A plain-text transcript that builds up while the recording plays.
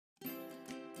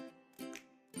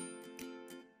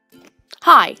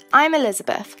Hi, I'm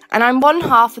Elizabeth, and I'm one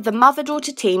half of the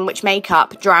mother-daughter team which make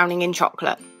up Drowning in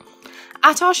Chocolate.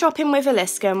 At our shop in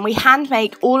Wiveliscombe, we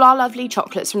hand-make all our lovely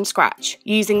chocolates from scratch,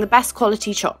 using the best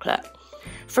quality chocolate.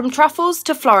 From truffles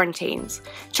to Florentines,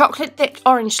 chocolate-dipped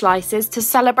orange slices to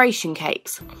celebration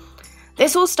cakes.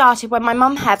 This all started when my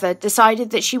mum Heather decided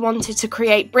that she wanted to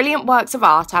create brilliant works of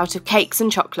art out of cakes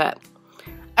and chocolate.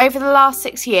 Over the last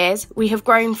 6 years, we have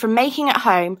grown from making at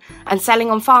home and selling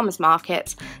on farmers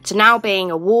markets to now being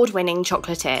award-winning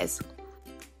chocolatiers.